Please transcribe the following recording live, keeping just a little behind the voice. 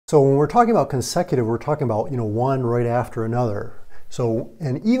So when we're talking about consecutive, we're talking about, one right after another. So,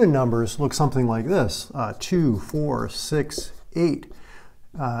 and even numbers look something like this, 2, 4, 6, 8,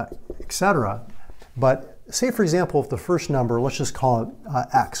 etc. But say, for example, if the first number, let's just call it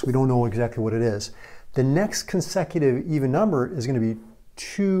x, we don't know exactly what it is. The next consecutive even number is going to be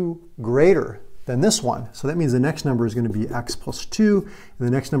 2 greater than this one. So that means the next number is going to be x plus 2, and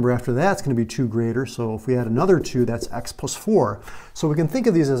the next number after that is going to be 2 greater. So if we add another 2, that's x plus 4. So we can think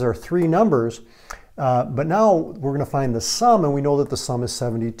of these as our 3 numbers, but now we're going to find the sum, and we know that the sum is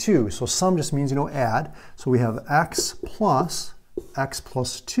 72. So sum just means, add. So we have x plus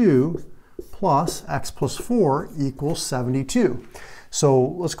 2 plus x plus 4 equals 72. So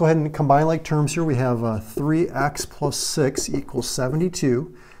let's go ahead and combine like terms here. We have 3x plus 6 equals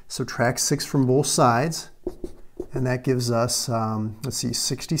 72. Subtract 6 from both sides, and that gives us, let's see,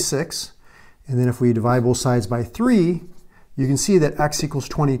 66. And then if we divide both sides by 3, you can see that x equals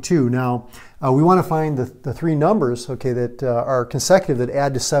 22. Now, we want to find the 3 numbers, okay, that are consecutive, that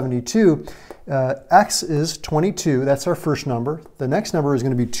add to 72. X is 22, that's our first number. The next number is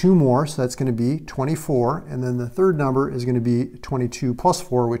going to be 2 more, so that's going to be 24. And then the third number is going to be 22 plus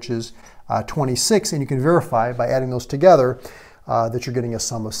 4, which is 26. And you can verify by adding those together that you're getting a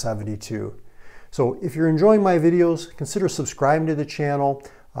sum of 72. So if you're enjoying my videos, consider subscribing to the channel.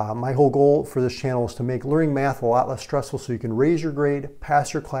 My whole goal for this channel is to make learning math a lot less stressful so you can raise your grade,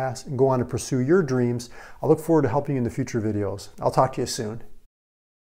 pass your class, and go on to pursue your dreams. I look forward to helping you in the future videos. I'll talk to you soon.